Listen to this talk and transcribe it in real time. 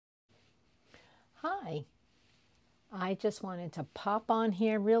Hi, I just wanted to pop on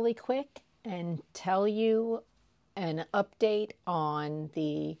here really quick and tell you an update on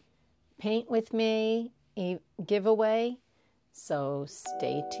the Paint With Me giveaway, so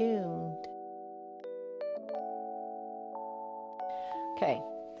stay tuned. Okay,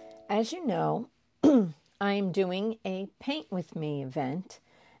 as you know, I'm doing a Paint With Me event,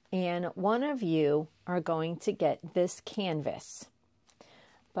 and one of you are going to get this canvas.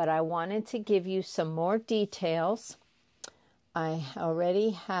 But I wanted to give you some more details. I already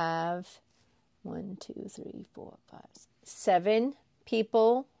have 7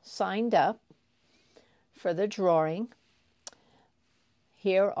 people signed up for the drawing.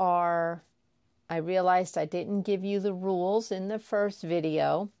 I realized I didn't give you the rules in the first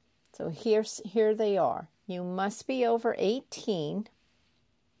video. So here they are. You must be over 18.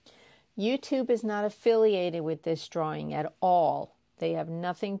 YouTube is not affiliated with this drawing at all. They have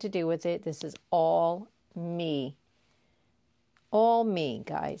nothing to do with it. This is all me. All me,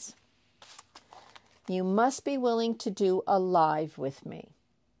 guys. You must be willing to do a live with me.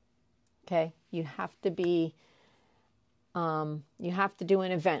 Okay? You have to do an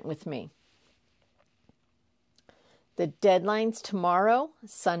event with me. The deadline's tomorrow,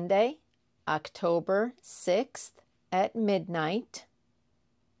 Sunday, October 6th at midnight,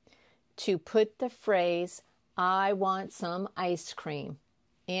 to put the phrase, "I want some ice cream,"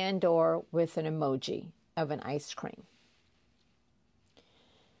 and or with an emoji of an ice cream.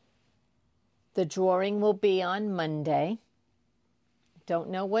 The drawing will be on Monday. Don't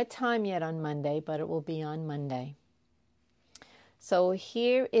know what time yet on Monday, but it will be on Monday. So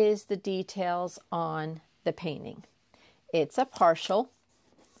here is the details on the painting. It's a partial.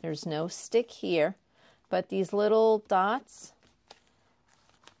 There's no stick here, but these little dots,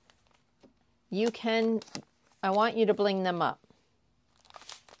 I want you to bling them up.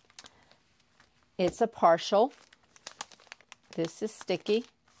 It's a partial. This is sticky.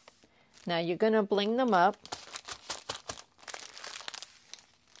 Now you're going to bling them up.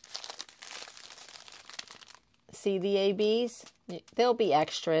 See the ABs? They'll be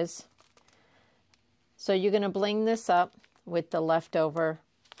extras. So you're going to bling this up with the leftover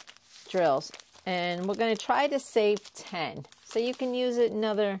drills. And we're going to try to save 10. So you can use it in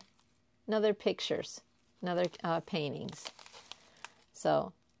other pictures, in other paintings.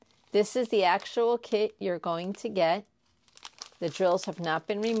 So this is the actual kit you're going to get. The drills have not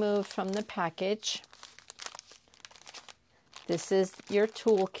been removed from the package. This is your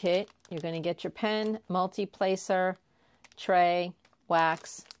tool kit. You're going to get your pen, multi-placer, tray,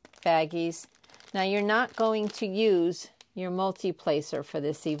 wax, baggies. Now you're not going to use your multi-placer for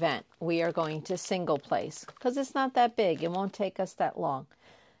this event. We are going to single place because it's not that big. It won't take us that long.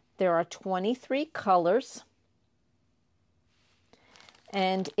 There are 23 colors,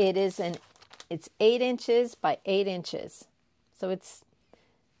 and it's 8 inches by 8 inches. So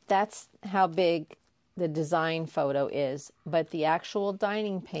that's how big the design photo is, but the actual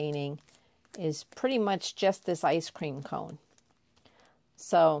dining painting is pretty much just this ice cream cone.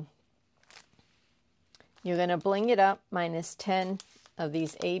 So you're going to bling it up minus 10 of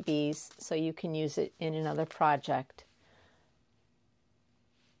these ABs so you can use it in another project.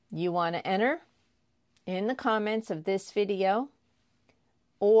 You want to enter in the comments of this video,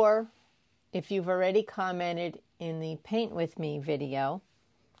 or if you've already commented in the Paint With Me video,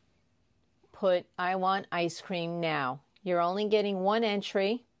 put "I want ice cream now." You're only getting one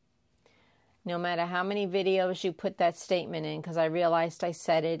entry, no matter how many videos you put that statement in, because I realized I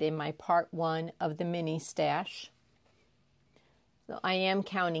said it in my part 1 of the mini stash. So I am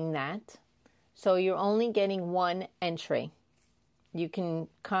counting that. So you're only getting one entry. You can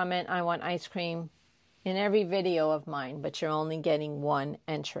comment "I want ice cream" in every video of mine, but you're only getting one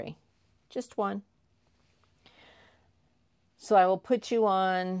entry. Just one. So I will put you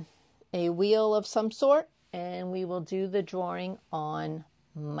on a wheel of some sort, and we will do the drawing on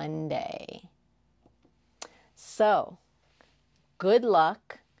Monday. So, good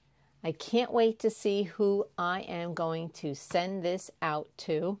luck. I can't wait to see who I am going to send this out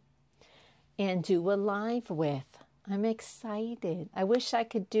to and do a live with. I'm excited. I wish I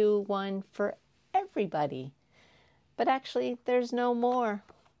could do one for everybody, but actually there's no more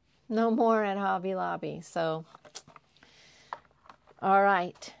at Hobby Lobby. So, all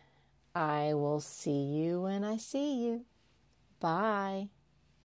right. I will see you when I see you. Bye.